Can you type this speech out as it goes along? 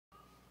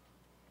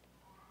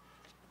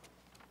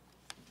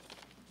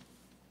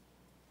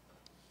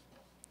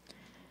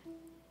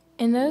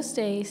In those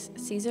days,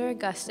 Caesar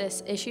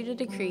Augustus issued a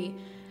decree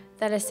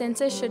that a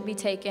census should be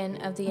taken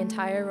of the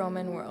entire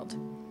Roman world.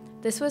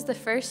 This was the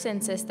first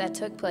census that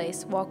took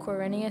place while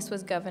Quirinius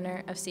was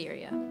governor of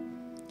Syria.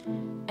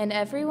 And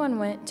everyone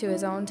went to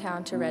his own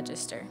town to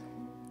register.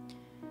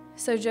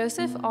 So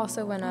Joseph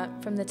also went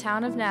up from the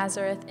town of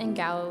Nazareth in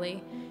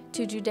Galilee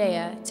to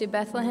Judea, to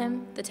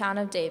Bethlehem, the town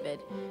of David,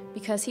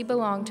 because he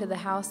belonged to the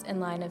house and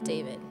line of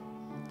David.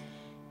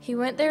 He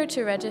went there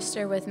to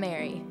register with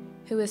Mary,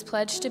 who was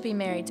pledged to be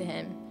married to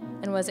him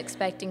and was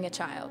expecting a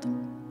child.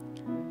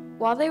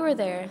 While they were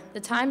there, the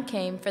time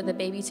came for the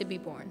baby to be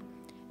born,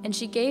 and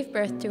she gave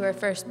birth to her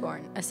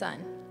firstborn, a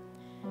son.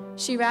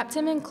 She wrapped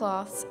him in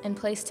cloths and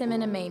placed him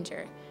in a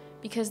manger,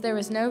 because there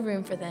was no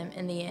room for them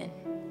in the inn.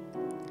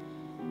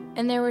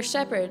 And there were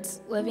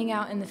shepherds living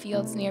out in the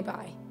fields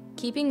nearby,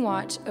 keeping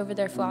watch over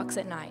their flocks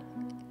at night.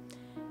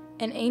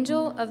 An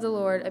angel of the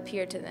Lord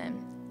appeared to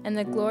them, and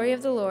the glory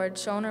of the Lord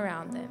shone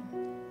around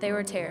them. They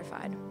were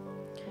terrified.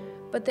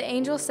 But the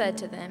angel said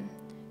to them,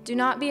 "Do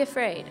not be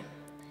afraid.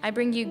 I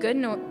bring you good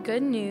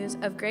news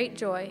of great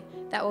joy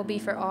that will be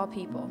for all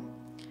people.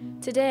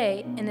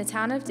 Today, in the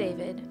town of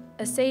David,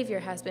 a Savior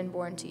has been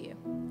born to you.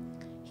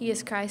 He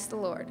is Christ the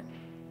Lord.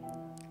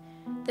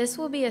 This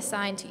will be a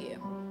sign to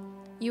you.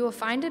 You will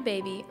find a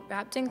baby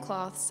wrapped in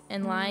cloths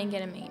and lying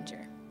in a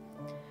manger."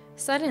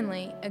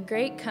 Suddenly, a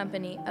great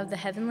company of the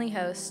heavenly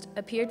host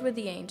appeared with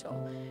the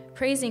angel,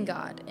 praising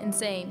God and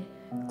saying,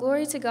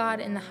 "Glory to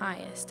God in the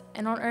highest,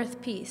 and on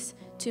earth peace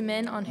to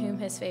men on whom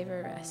his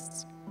favor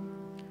rests."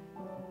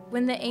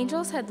 When the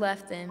angels had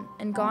left them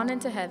and gone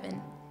into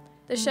heaven,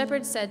 the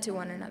shepherds said to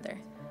one another,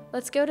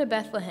 "Let's go to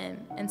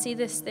Bethlehem and see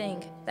this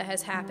thing that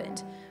has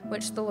happened,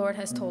 which the Lord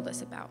has told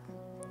us about."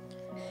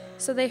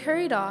 So they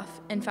hurried off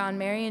and found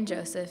Mary and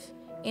Joseph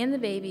and the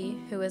baby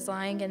who was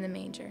lying in the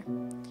manger.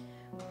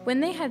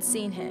 When they had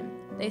seen him,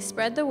 they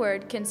spread the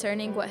word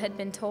concerning what had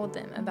been told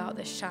them about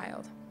this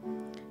child.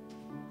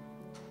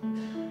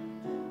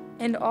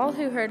 And all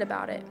who heard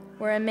about it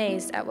were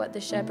amazed at what the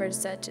shepherds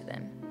said to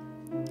them.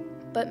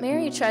 But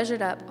Mary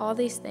treasured up all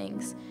these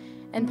things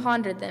and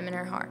pondered them in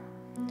her heart.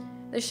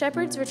 The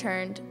shepherds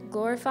returned,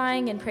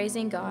 glorifying and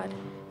praising God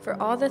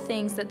for all the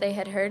things that they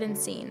had heard and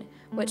seen,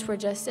 which were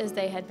just as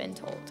they had been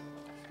told.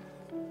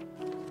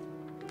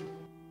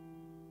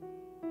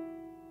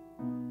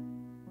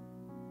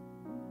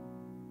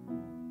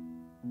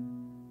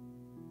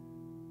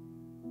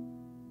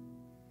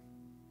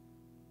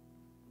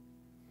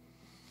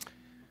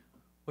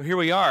 Well, here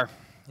we are.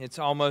 It's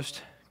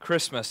almost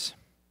Christmas.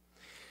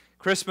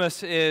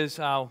 Christmas is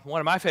one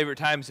of my favorite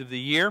times of the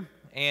year,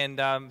 and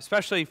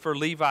especially for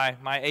Levi,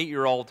 my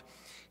 8-year-old,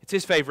 it's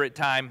his favorite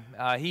time.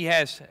 He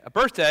has a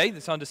birthday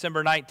that's on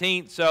December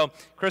 19th, so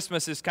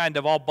Christmas is kind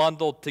of all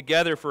bundled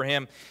together for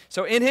him.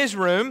 So in his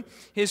room,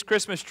 his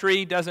Christmas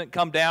tree doesn't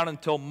come down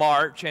until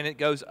March, and it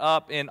goes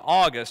up in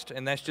August,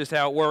 and that's just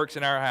how it works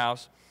in our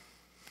house.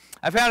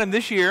 I found him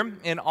this year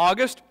in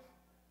August,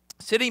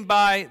 sitting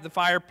by the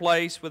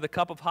fireplace with a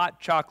cup of hot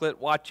chocolate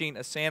watching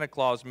a Santa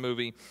Claus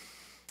movie.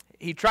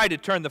 He tried to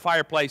turn the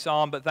fireplace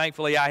on, but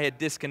thankfully I had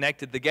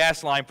disconnected the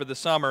gas line for the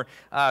summer,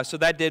 so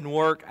that didn't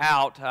work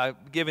out.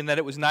 Given that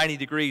it was 90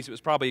 degrees, it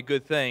was probably a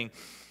good thing.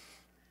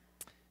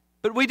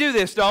 But we do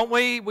this, don't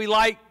we? We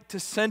like to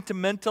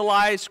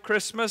sentimentalize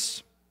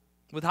Christmas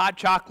with hot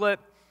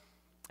chocolate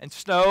and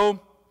snow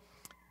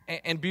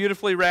and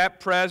beautifully wrapped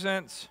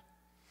presents.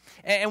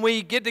 And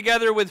we get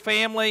together with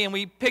family, and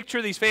we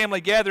picture these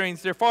family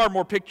gatherings. They're far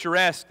more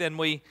picturesque than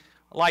we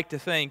like to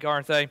think,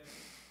 aren't they?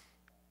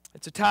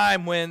 It's a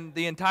time when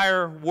the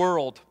entire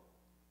world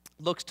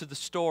looks to the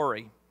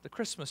story, the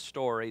Christmas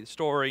story, the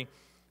story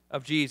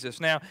of Jesus.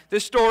 Now,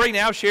 this story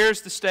now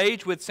shares the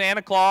stage with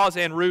Santa Claus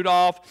and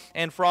Rudolph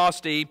and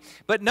Frosty,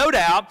 but no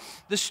doubt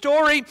the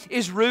story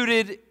is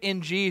rooted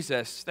in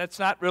Jesus. That's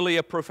not really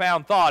a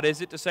profound thought,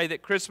 is it, to say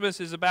that Christmas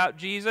is about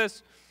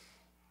Jesus?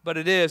 But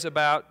it is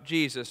about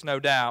Jesus, no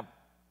doubt.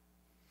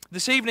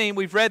 This evening,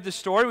 we've read the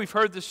story. We've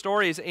heard the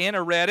story as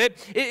Anna read it.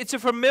 It's a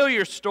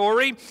familiar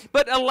story,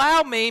 but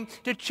allow me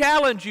to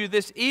challenge you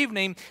this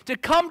evening to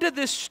come to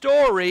this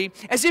story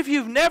as if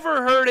you've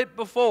never heard it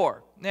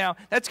before. Now,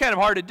 that's kind of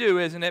hard to do,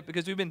 isn't it?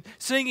 Because we've been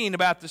singing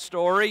about the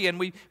story, and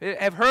we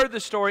have heard the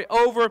story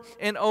over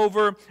and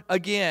over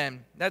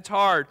again. That's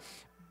hard.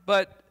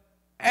 But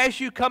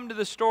as you come to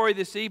the story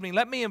this evening,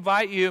 let me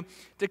invite you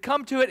to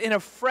come to it in a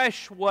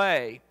fresh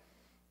way.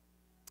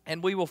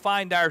 And we will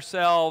find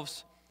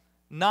ourselves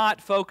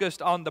not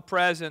focused on the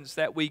presents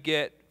that we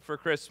get for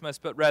Christmas,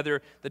 but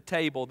rather the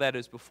table that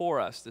is before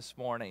us this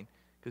morning,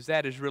 because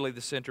that is really the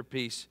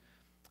centerpiece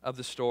of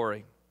the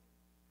story.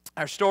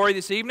 Our story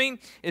this evening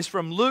is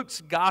from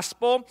Luke's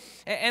Gospel,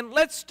 and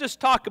let's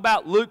just talk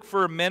about Luke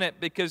for a minute,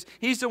 because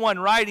he's the one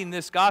writing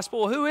this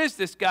Gospel. Who is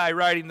this guy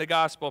writing the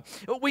Gospel?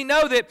 We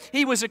know that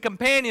he was a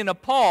companion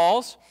of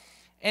Paul's,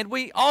 and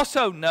we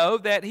also know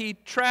that he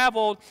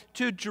traveled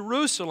to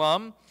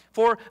Jerusalem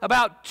For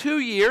about 2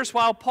 years,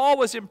 while Paul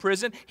was in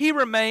prison, he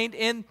remained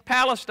in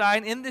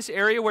Palestine, in this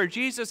area where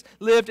Jesus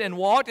lived and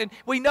walked. And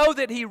we know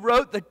that he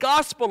wrote the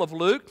Gospel of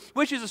Luke,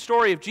 which is a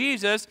story of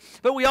Jesus,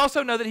 but we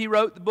also know that he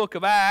wrote the book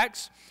of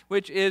Acts,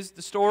 which is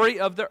the story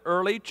of the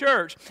early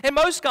church. And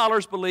most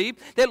scholars believe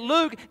that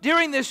Luke,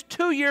 during this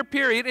 2-year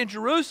period in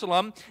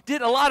Jerusalem,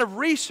 did a lot of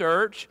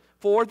research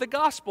for the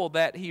gospel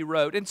that he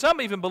wrote. And some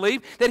even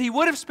believe that he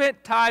would have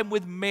spent time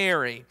with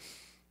Mary.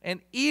 And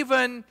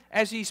even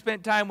as he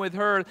spent time with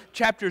her,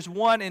 chapters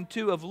 1 and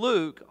 2 of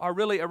Luke are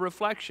really a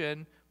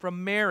reflection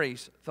from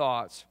Mary's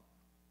thoughts.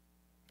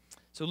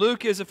 So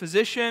Luke is a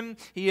physician,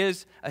 he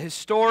is a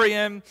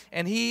historian,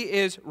 and he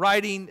is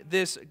writing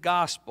this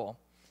gospel.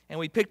 And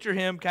we picture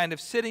him kind of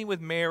sitting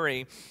with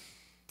Mary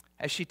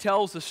as she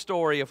tells the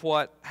story of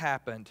what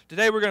happened.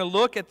 Today we're going to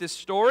look at this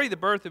story, the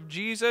birth of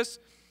Jesus.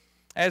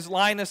 As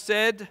Linus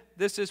said,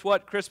 this is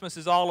what Christmas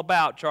is all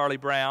about, Charlie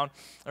Brown.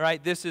 All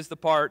right, this is the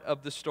part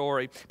of the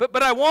story.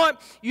 But I want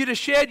you to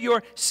shed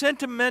your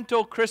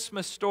sentimental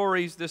Christmas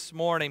stories this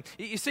morning.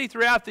 You see,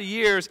 throughout the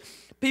years,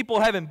 people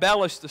have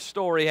embellished the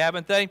story,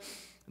 haven't they?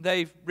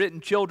 They've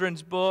written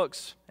children's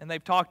books, and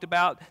they've talked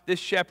about this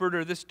shepherd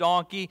or this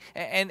donkey.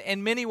 And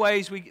in many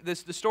ways,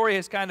 the story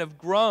has kind of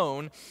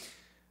grown.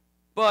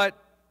 But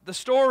the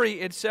story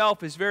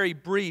itself is very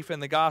brief in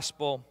the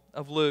Gospel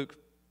of Luke.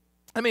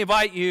 Let me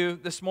invite you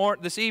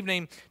this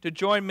evening to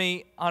join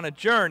me on a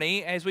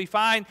journey as we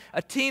find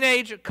a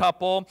teenage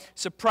couple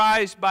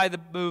surprised by the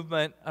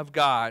movement of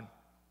God.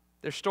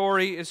 Their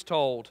story is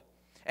told.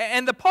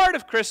 And the part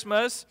of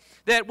Christmas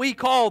that we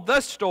call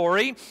the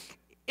story,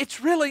 it's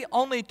really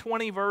only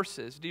 20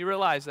 verses. Do you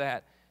realize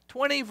that?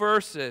 20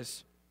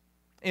 verses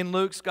in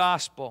Luke's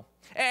gospel.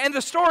 And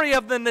the story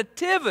of the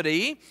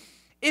Nativity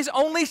is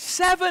only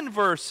 7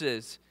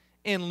 verses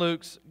in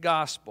Luke's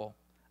gospel.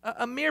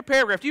 A mere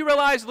paragraph. Do you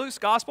realize Luke's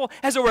gospel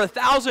has over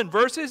 1,000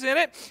 verses in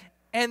it?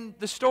 And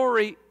the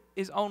story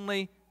is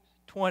only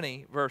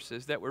 20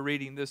 verses that we're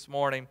reading this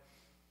morning.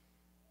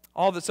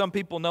 All that some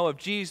people know of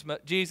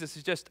Jesus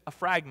is just a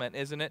fragment,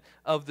 isn't it,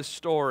 of the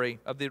story,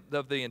 of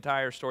the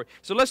entire story.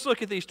 So let's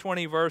look at these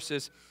 20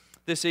 verses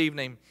this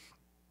evening.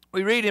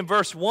 We read in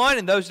verse 1,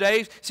 in those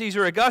days,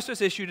 Caesar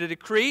Augustus issued a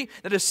decree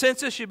that a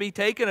census should be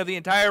taken of the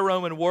entire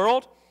Roman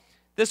world.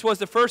 This was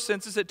the first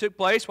census that took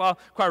place while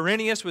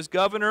Quirinius was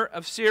governor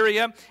of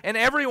Syria, and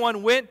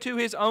everyone went to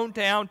his own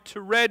town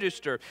to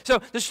register. So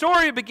the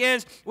story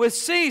begins with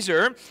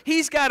Caesar.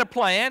 He's got a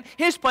plan.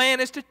 His plan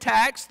is to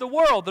tax the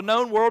world, the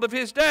known world of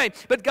his day.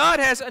 But God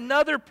has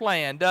another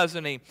plan,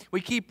 doesn't he?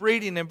 We keep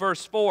reading in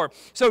verse 4.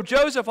 So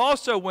Joseph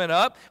also went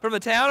up from the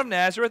town of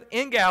Nazareth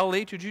in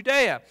Galilee to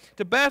Judea,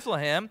 to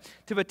Bethlehem,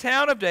 to the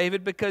town of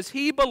David, because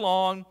he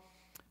belonged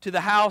to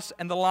the house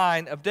and the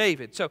line of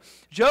David. So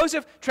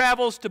Joseph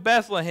travels to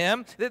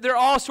Bethlehem. There are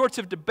all sorts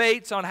of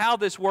debates on how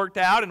this worked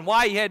out and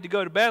why he had to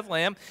go to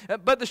Bethlehem.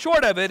 But the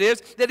short of it is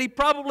that he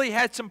probably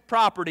had some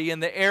property in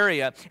the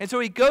area. And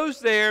so he goes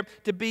there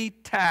to be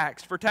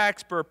taxed for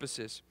tax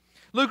purposes.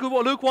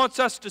 Luke wants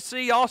us to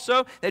see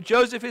also that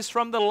Joseph is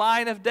from the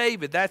line of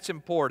David. That's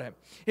important.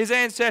 His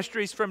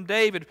ancestry is from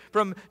David,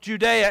 from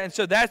Judea, and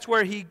so that's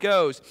where he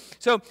goes.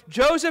 So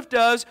Joseph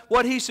does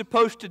what he's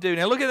supposed to do.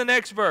 Now look at the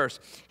next verse.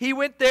 He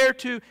went there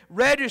to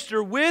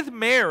register with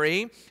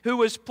Mary, who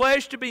was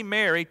pledged to be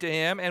married to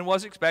him and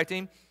was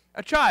expecting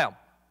a child.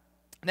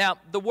 Now,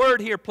 the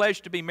word here,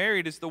 pledged to be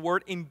married, is the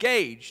word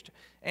engaged.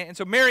 And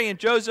so Mary and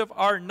Joseph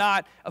are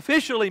not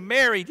officially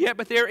married yet,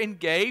 but they're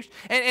engaged.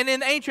 And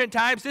in ancient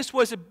times, this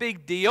was a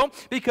big deal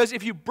because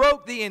if you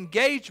broke the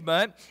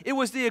engagement, it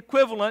was the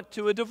equivalent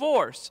to a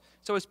divorce.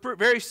 So it's a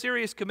very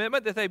serious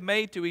commitment that they've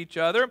made to each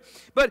other.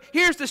 But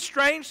here's the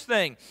strange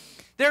thing.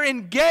 They're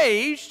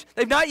engaged.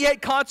 They've not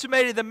yet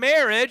consummated the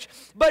marriage,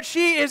 but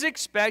she is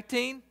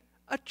expecting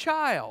a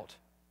child.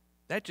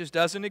 That just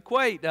doesn't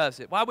equate, does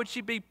it? Why would she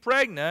be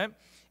pregnant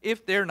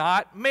if they're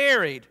not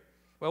married?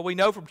 Well, we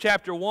know from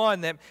chapter 1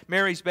 that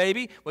Mary's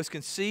baby was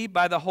conceived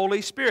by the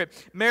Holy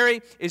Spirit.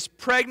 Mary is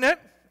pregnant,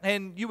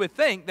 and you would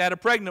think that a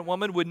pregnant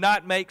woman would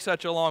not make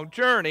such a long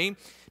journey,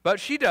 but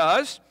she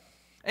does.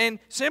 And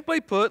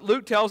simply put,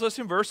 Luke tells us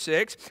in verse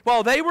 6,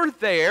 while they were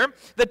there,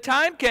 the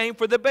time came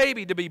for the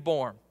baby to be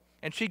born.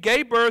 And she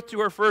gave birth to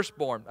her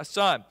firstborn, a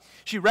son.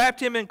 She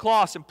wrapped him in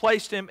cloths and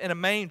placed him in a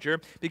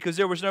manger because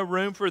there was no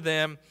room for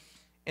them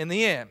in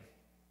the inn.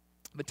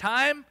 The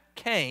time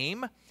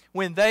came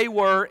when they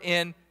were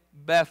in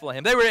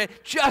Bethlehem. They were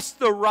at just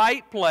the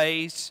right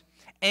place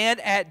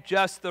and at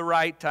just the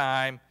right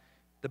time.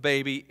 The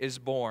baby is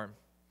born.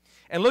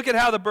 And look at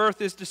how the birth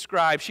is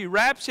described. She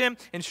wraps him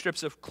in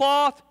strips of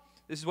cloth.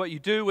 This is what you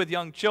do with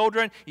young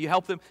children. You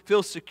help them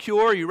feel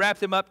secure. You wrap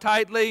them up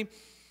tightly.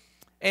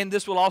 And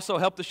this will also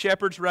help the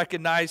shepherds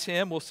recognize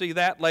him. We'll see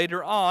that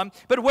later on.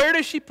 But where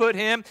does she put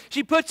him?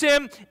 She puts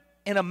him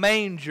in a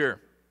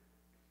manger.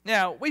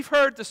 Now, we've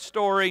heard the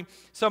story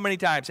so many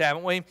times,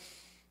 haven't we?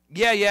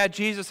 Yeah,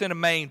 Jesus in a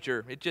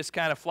manger. It just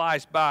kind of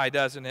flies by,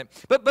 doesn't it?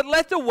 But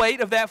let the weight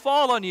of that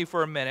fall on you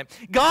for a minute.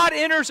 God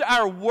enters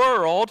our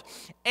world,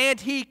 and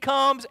he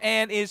comes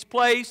and is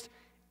placed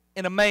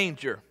in a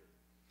manger.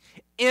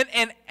 in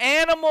an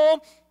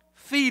animal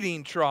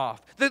feeding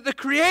trough. The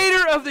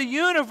creator of the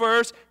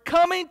universe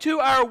coming to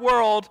our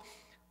world,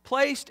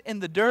 placed in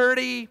the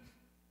dirty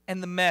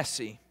and the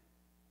messy.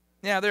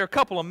 Now, there are a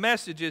couple of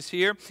messages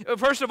here.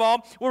 First of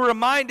all, we're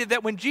reminded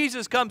that when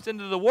Jesus comes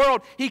into the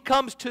world, he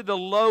comes to the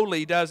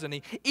lowly, doesn't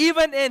he?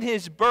 Even in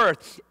his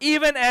birth,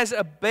 even as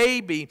a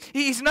baby,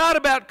 he's not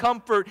about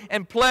comfort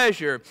and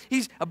pleasure.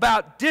 He's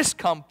about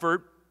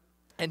discomfort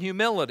and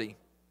humility.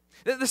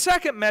 The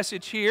second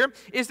message here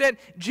is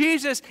that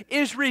Jesus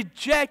is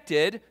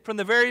rejected from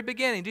the very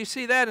beginning. Do you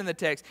see that in the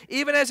text?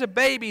 Even as a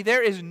baby,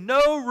 there is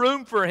no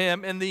room for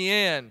him in the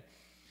inn.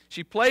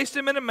 She placed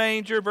him in a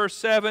manger, verse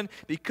 7,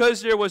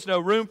 because there was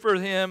no room for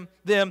them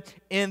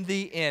in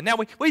the inn. Now,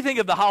 we think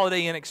of the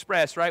Holiday Inn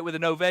Express, right, with a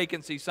no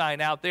vacancy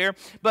sign out there.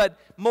 But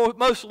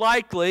most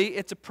likely,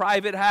 it's a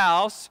private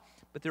house,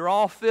 but they're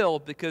all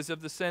filled because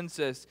of the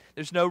census.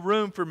 There's no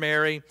room for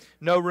Mary,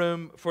 no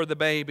room for the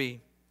baby.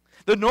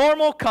 The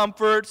normal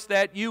comforts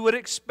that you would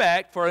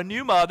expect for a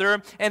new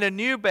mother and a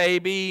new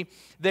baby,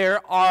 there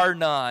are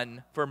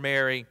none for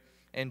Mary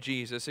and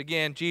Jesus.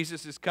 Again,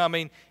 Jesus is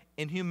coming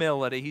in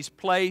humility. He's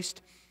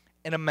placed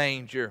in a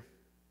manger.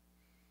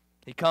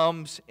 He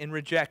comes in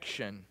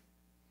rejection.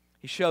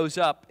 He shows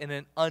up in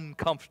an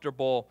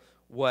uncomfortable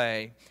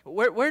way.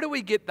 Where do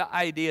we get the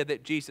idea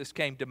that Jesus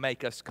came to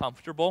make us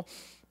comfortable?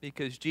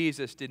 Because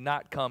Jesus did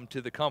not come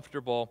to the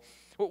comfortable.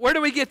 Where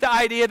do we get the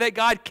idea that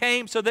God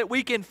came so that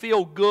we can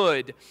feel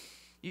good?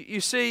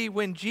 You see,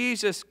 when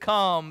Jesus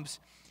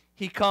comes,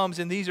 he comes,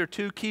 and these are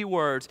two key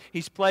words.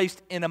 He's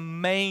placed in a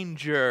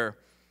manger,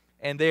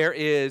 and there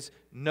is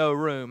no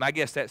room. I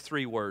guess that's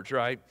three words,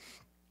 right?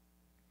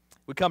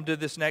 We come to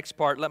this next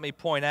part. Let me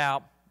point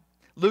out,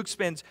 Luke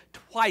spends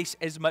twice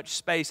as much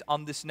space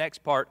on this next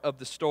part of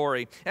the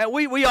story. And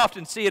we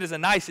often see it as a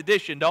nice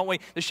addition, don't we?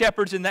 The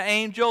shepherds and the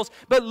angels.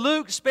 But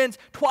Luke spends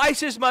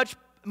twice as much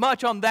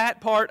on that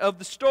part of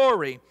the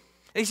story.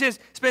 He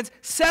spends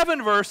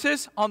 7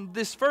 verses on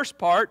this first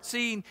part,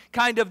 seeing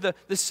kind of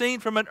the scene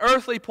from an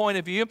earthly point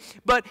of view.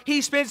 But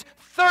he spends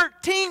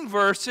 13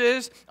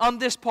 verses on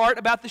this part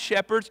about the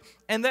shepherds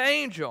and the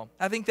angel.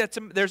 I think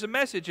there's a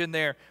message in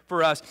there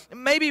for us.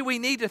 Maybe we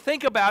need to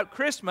think about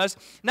Christmas,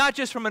 not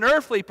just from an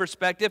earthly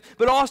perspective,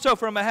 but also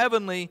from a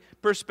heavenly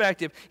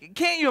perspective.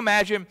 Can't you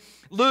imagine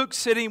Luke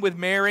sitting with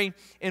Mary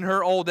in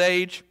her old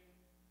age?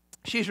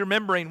 She's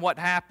remembering what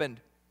happened.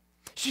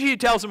 She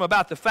tells him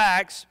about the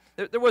facts.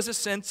 There was a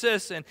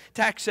census and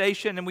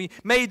taxation, and we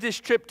made this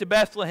trip to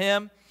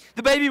Bethlehem.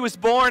 The baby was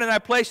born, and I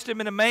placed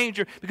him in a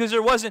manger because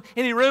there wasn't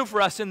any room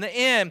for us in the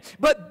inn.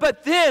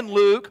 But then,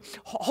 Luke,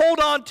 hold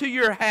on to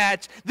your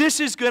hats. This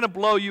is going to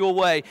blow you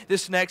away,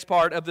 this next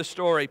part of the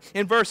story.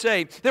 In verse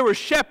 8, there were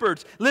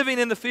shepherds living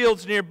in the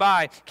fields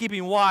nearby,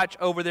 keeping watch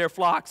over their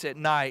flocks at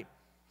night.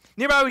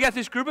 Nearby, we got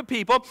this group of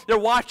people. They're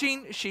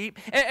watching sheep.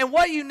 And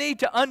what you need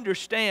to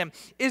understand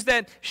is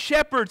that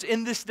shepherds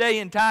in this day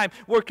and time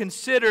were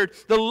considered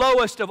the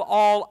lowest of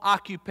all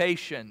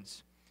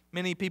occupations.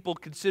 Many people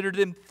considered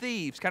them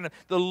thieves, kind of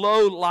the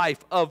low life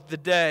of the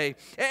day.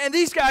 And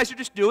these guys are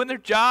just doing their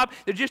job.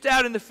 They're just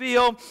out in the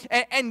field.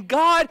 And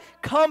God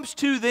comes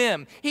to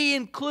them. He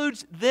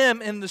includes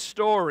them in the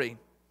story.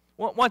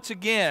 Once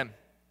again,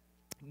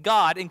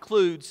 God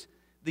includes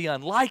the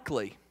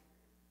unlikely.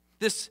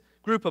 This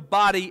group of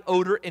body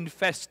odor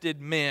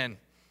infested men,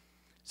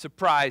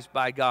 surprised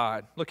by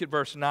God. Look at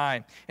verse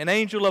 9. An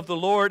angel of the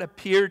Lord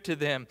appeared to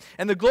them,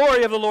 and the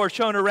glory of the Lord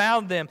shone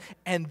around them,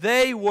 and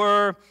they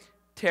were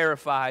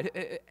terrified.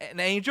 An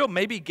angel,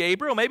 maybe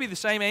Gabriel, maybe the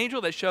same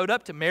angel that showed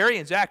up to Mary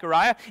and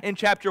Zechariah in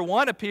chapter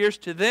 1, appears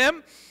to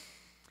them.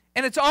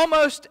 And it's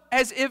almost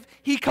as if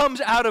he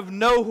comes out of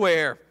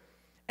nowhere.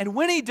 And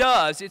when he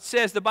does,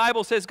 the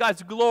Bible says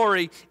God's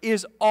glory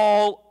is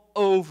all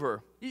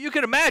over. You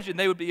can imagine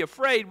they would be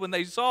afraid when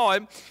they saw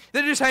him.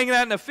 They're just hanging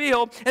out in the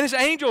field, and this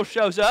angel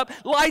shows up,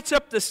 lights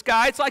up the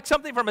sky. It's like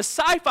something from a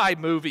sci-fi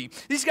movie.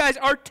 These guys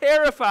are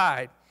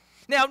terrified.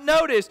 Now,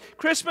 notice,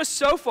 Christmas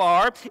so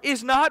far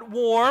is not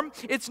warm.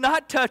 It's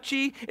not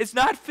touchy. It's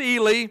not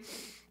feely.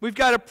 We've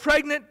got a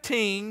pregnant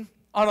teen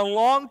on a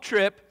long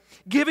trip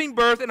giving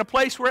birth in a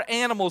place where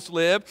animals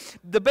live.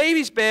 The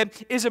baby's bed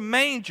is a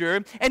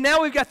manger. And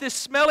now we've got this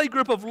smelly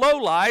group of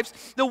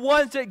lowlifes, the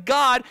ones that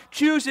God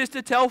chooses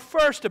to tell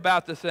first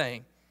about the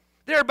thing.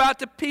 They're about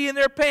to pee in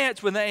their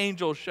pants when the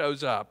angel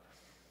shows up.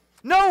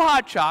 No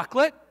hot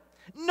chocolate,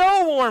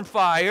 no warm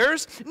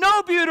fires,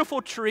 no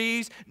beautiful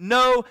trees,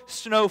 no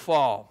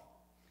snowfall.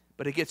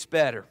 But it gets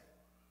better.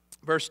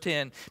 Verse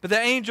 10, but the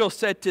angel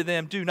said to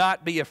them, do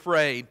not be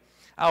afraid.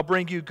 I'll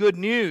bring you good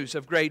news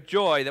of great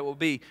joy that will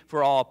be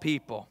for all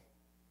people.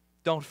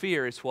 Don't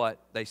fear is what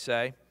they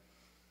say.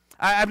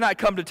 I've not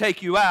come to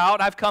take you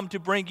out. I've come to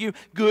bring you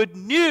good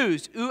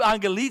news.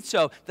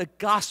 Evangelizo, the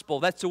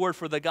gospel. That's the word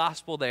for the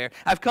gospel there.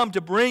 I've come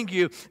to bring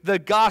you the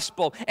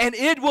gospel. And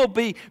it will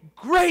be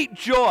great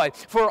joy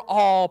for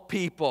all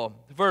people.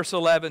 Verse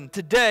 11,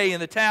 today in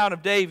the town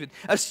of David,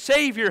 a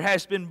Savior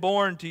has been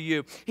born to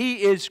you.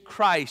 He is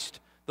Christ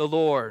the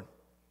Lord.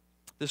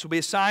 This will be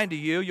a sign to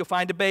you. You'll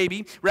find a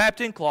baby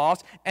wrapped in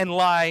cloths and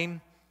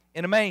lying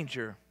in a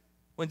manger.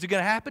 When's it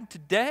going to happen?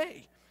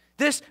 Today.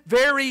 This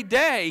very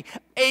day,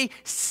 a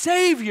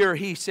Savior,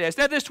 he says.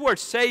 Now, this word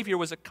Savior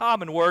was a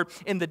common word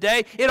in the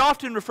day. It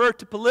often referred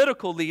to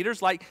political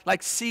leaders like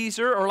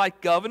Caesar or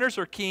like governors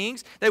or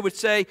kings. They would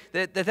say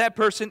that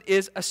person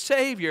is a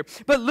Savior.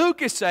 But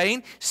Luke is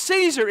saying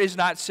Caesar is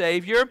not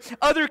Savior.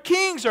 Other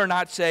kings are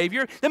not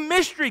Savior. The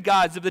mystery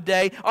gods of the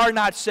day are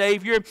not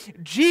Savior.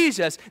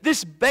 Jesus,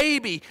 this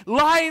baby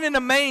lying in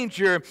a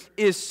manger,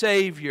 is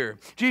Savior.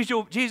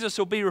 Jesus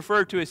will be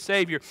referred to as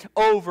Savior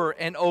over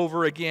and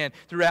over again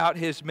throughout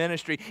his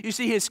ministry. You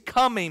see, his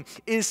coming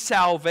is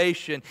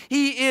salvation.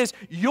 He is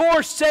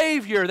your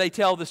Savior, he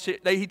tells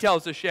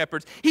the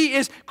shepherds. He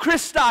is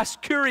Christos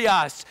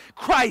Kyrios,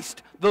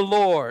 Christ the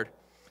Lord.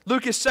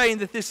 Luke is saying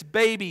that this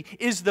baby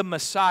is the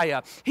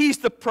Messiah. He's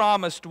the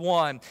promised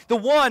one, the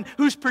one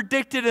who's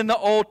predicted in the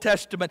Old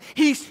Testament.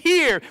 He's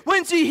here.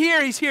 When's he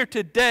here? He's here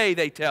today,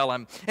 they tell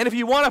him. And if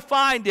you want to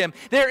find him,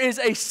 there is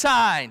a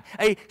sign,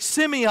 a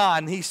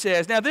Simeon, he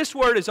says. Now, this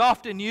word is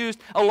often used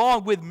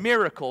along with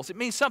miracles. It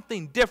means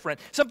something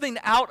different, something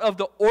out of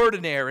the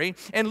ordinary.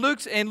 And Luke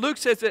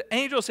says, the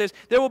angel says,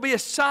 there will be a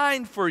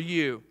sign for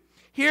you.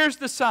 Here's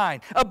the sign: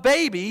 a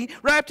baby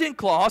wrapped in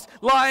cloths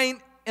lying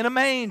in a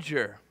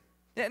manger.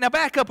 Now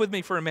back up with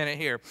me for a minute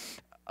here.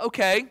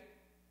 Okay,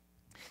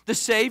 the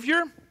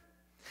Savior,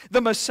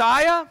 the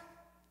Messiah,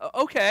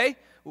 okay,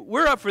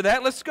 we're up for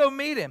that. Let's go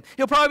meet him.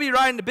 He'll probably be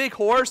riding a big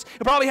horse.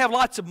 He'll probably have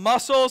lots of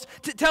muscles.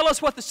 Tell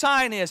us what the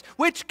sign is.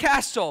 Which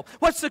castle?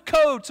 What's the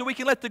code so we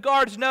can let the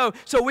guards know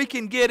so we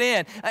can get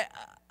in?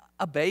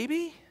 A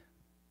baby?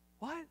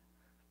 What?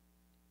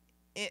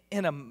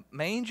 In a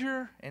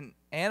manger? An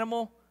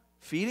animal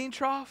feeding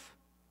trough?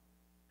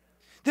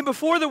 Then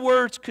before the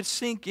words could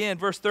sink in,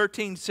 verse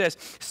 13 says,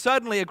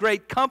 suddenly a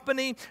great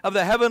company of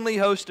the heavenly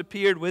host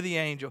appeared with the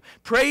angel,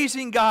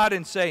 praising God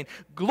and saying,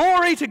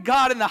 glory to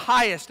God in the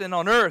highest, and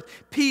on earth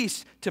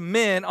peace to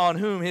men on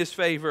whom his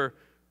favor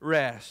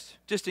rests.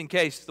 Just in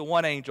case the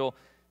one angel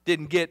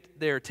didn't get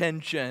their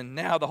attention,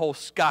 now the whole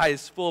sky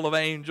is full of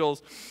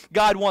angels.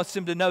 God wants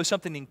them to know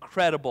something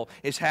incredible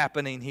is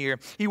happening here.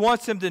 He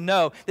wants them to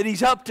know that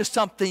he's up to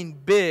something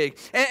big.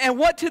 And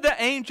what did the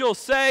angels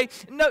say?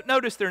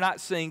 Notice they're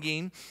not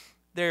singing.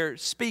 They're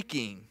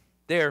speaking.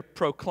 They're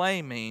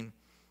proclaiming.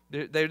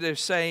 They're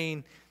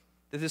saying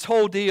that this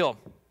whole deal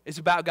is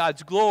about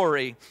God's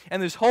glory,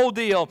 and this whole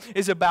deal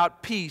is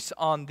about peace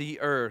on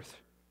the earth.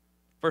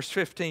 Verse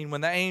 15,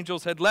 when the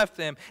angels had left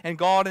them and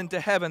gone into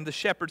heaven, the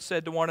shepherds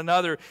said to one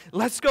another,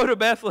 let's go to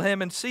Bethlehem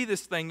and see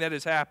this thing that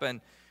has happened,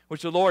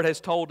 which the Lord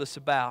has told us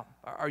about.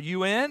 Are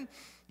you in?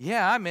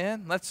 Yeah, I'm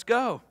in. Let's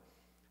go.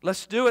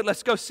 Let's do it.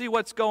 Let's go see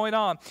what's going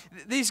on.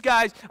 These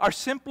guys are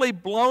simply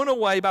blown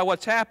away by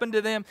what's happened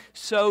to them,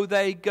 so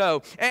they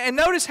go. And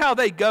notice how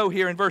they go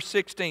here in verse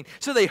 16.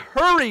 So they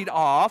hurried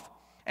off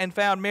and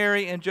found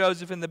Mary and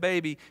Joseph and the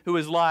baby who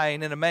was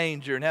lying in a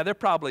manger. Now, they're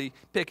probably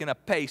picking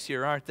up pace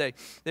here, aren't they?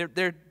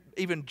 They're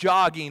even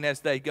jogging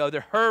as they go.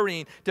 They're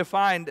hurrying to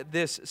find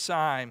this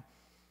sign.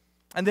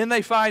 And then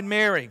they find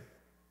Mary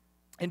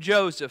and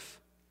Joseph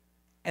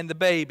and the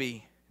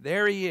baby.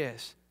 There he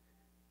is.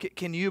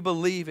 Can you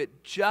believe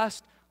it?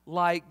 Just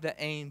like the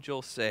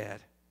angel said.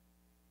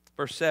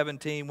 Verse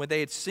 17, when they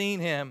had seen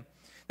him,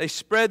 they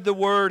spread the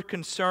word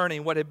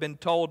concerning what had been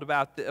told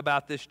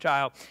about this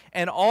child.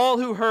 And all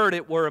who heard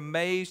it were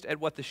amazed at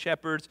what the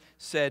shepherds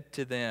said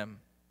to them.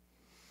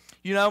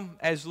 You know,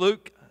 as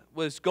Luke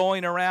was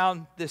going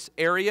around this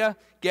area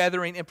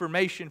gathering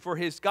information for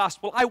his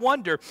gospel, I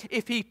wonder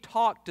if he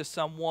talked to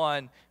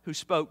someone who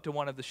spoke to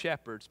one of the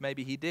shepherds.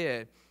 Maybe he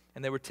did.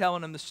 And they were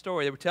telling him the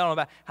story. They were telling him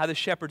about how the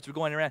shepherds were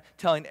going around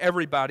telling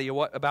everybody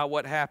about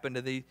what happened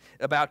to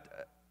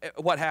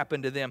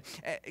them.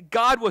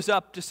 God was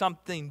up to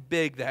something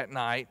big that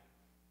night,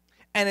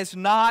 and it's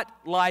not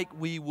like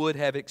we would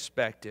have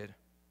expected.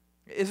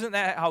 Isn't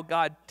that how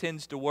God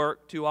tends to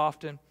work too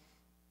often?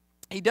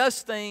 He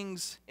does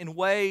things in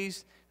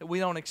ways that we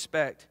don't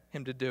expect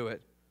him to do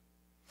it.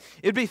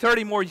 It'd be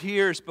 30 more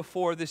years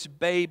before this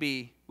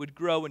baby would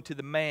grow into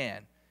the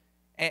man,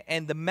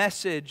 and the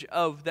message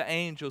of the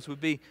angels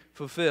would be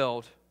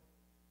fulfilled.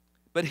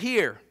 But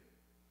here,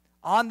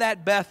 on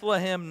that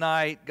Bethlehem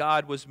night,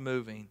 God was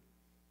moving.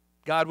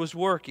 God was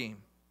working.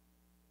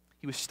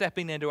 He was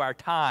stepping into our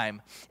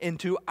time,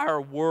 into our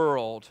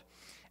world.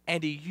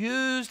 And he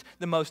used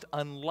the most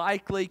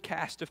unlikely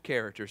cast of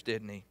characters,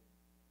 didn't he?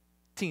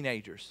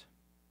 Teenagers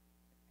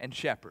and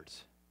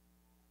shepherds.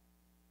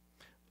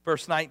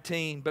 Verse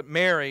 19, but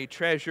Mary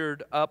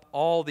treasured up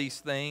all these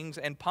things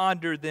and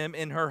pondered them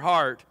in her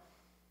heart.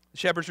 The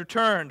shepherds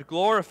returned,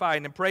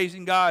 glorifying and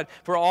praising God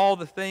for all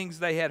the things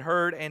they had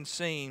heard and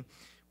seen,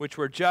 which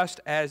were just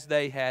as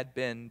they had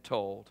been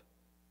told.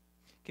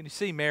 Can you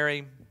see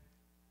Mary,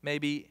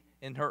 maybe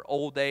in her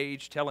old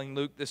age, telling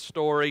Luke this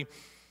story?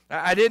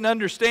 I didn't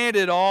understand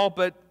it all,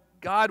 but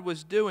God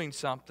was doing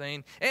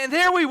something. And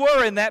there we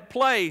were in that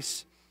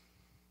place.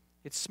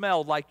 It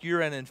smelled like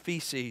urine and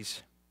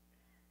feces.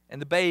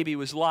 And the baby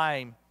was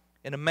lying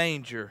in a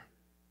manger.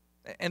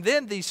 And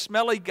then these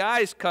smelly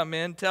guys come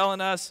in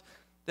telling us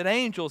that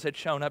angels had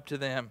shown up to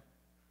them.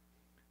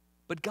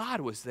 But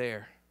God was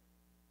there.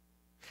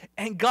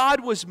 And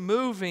God was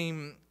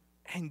moving,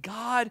 and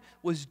God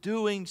was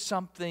doing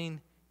something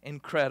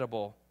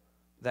incredible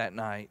that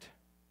night.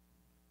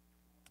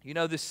 You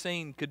know, this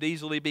scene could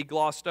easily be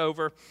glossed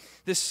over.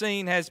 This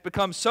scene has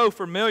become so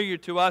familiar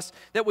to us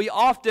that we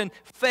often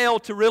fail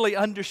to really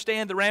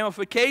understand the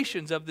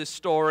ramifications of this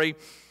story.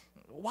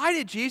 Why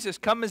did Jesus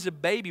come as a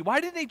baby? Why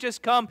didn't he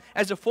just come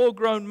as a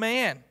full-grown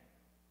man?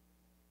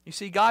 You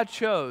see, God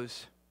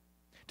chose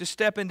to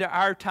step into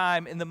our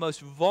time in the most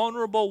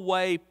vulnerable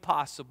way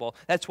possible.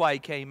 That's why he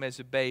came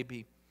as a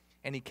baby.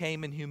 And he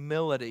came in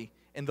humility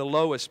in the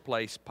lowest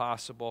place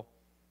possible.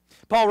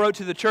 Paul wrote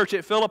to the church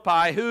at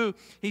Philippi,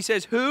 he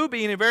says, who,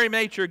 being in very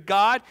nature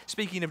God,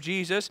 speaking of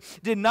Jesus,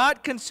 did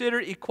not consider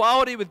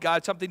equality with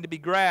God something to be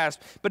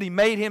grasped, but he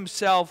made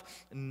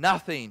himself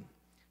nothing,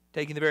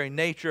 taking the very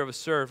nature of a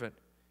servant,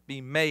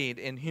 being made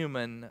in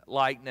human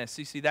likeness.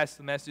 You see, that's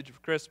the message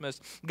of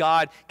Christmas.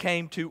 God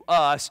came to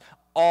us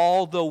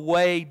all the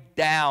way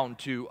down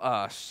to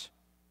us.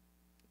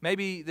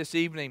 Maybe this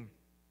evening,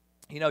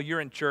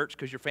 you're in church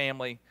because your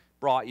family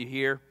brought you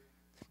here.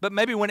 But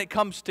maybe when it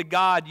comes to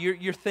God,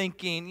 you're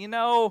thinking,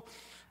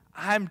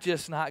 I'm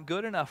just not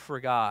good enough for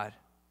God.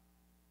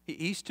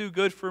 He's too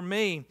good for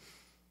me.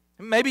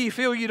 Maybe you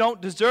feel you don't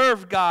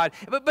deserve God.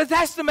 But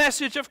that's the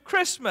message of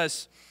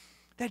Christmas,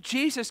 that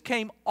Jesus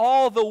came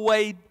all the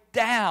way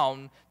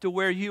down to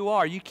where you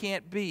are. You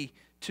can't be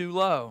too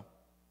low.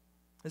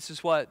 This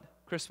is what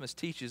Christmas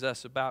teaches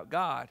us about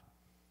God.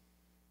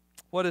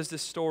 What does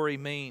this story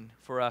mean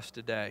for us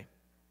today?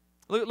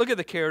 Look at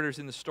the characters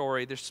in the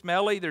story. They're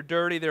smelly, they're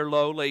dirty, they're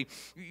lowly.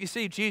 You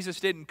see, Jesus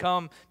didn't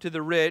come to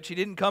the rich. He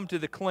didn't come to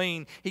the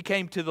clean. He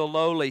came to the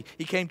lowly.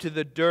 He came to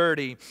the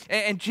dirty.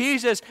 And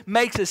Jesus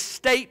makes a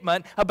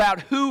statement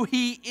about who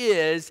he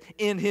is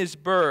in his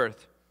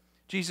birth.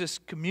 Jesus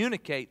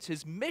communicates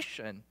his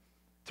mission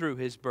through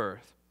his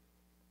birth.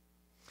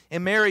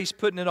 And Mary's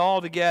putting it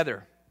all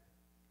together.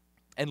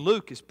 And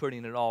Luke is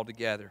putting it all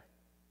together.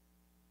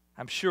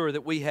 I'm sure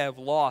that we have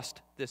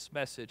lost this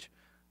message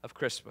of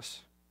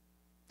Christmas.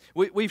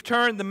 We've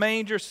turned the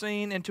manger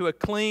scene into a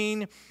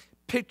clean,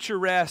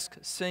 picturesque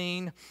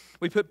scene.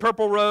 We put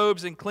purple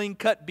robes and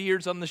clean-cut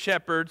beards on the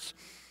shepherds.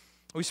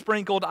 We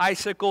sprinkled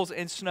icicles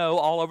and snow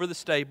all over the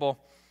stable.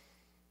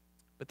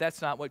 But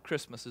that's not what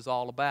Christmas is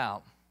all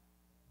about.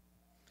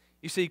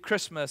 You see,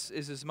 Christmas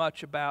is as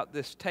much about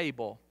this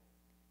table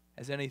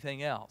as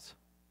anything else.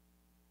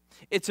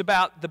 It's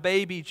about the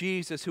baby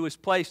Jesus who was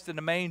placed in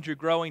a manger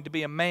growing to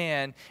be a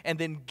man and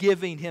then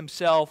giving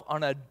himself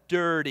on a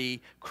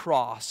dirty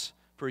cross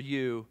for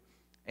you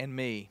and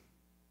me.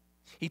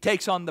 He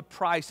takes on the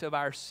price of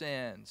our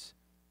sins.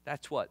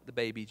 That's what the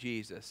baby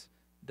Jesus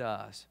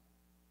does.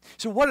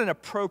 So what an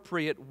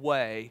appropriate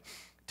way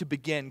to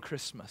begin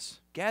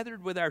Christmas.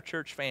 Gathered with our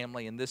church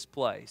family in this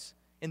place,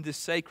 in this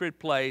sacred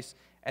place,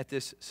 at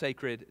this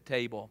sacred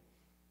table.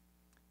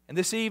 And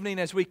this evening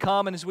as we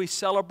come and as we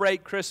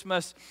celebrate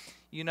Christmas,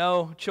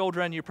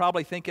 children, you're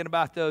probably thinking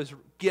about those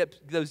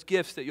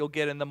gifts that you'll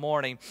get in the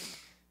morning.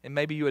 And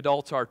maybe you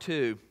adults are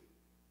too.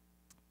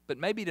 But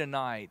maybe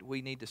tonight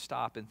we need to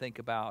stop and think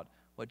about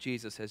what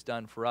Jesus has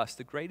done for us,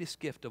 the greatest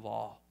gift of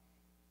all.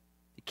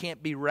 It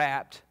can't be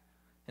wrapped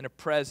in a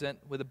present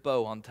with a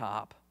bow on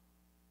top.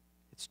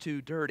 It's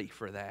too dirty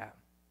for that.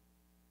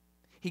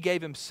 He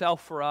gave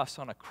himself for us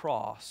on a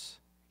cross.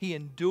 He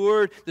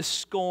endured the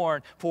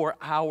scorn for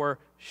our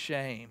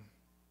shame.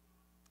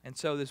 And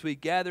so as we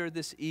gather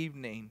this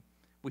evening,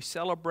 we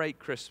celebrate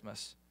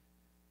Christmas.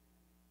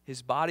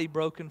 His body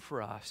broken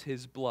for us,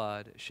 his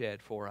blood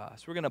shed for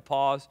us. We're going to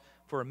pause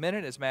for a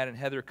minute as Matt and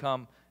Heather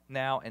come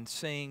now and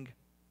sing.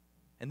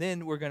 And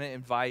then we're going to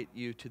invite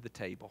you to the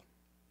table.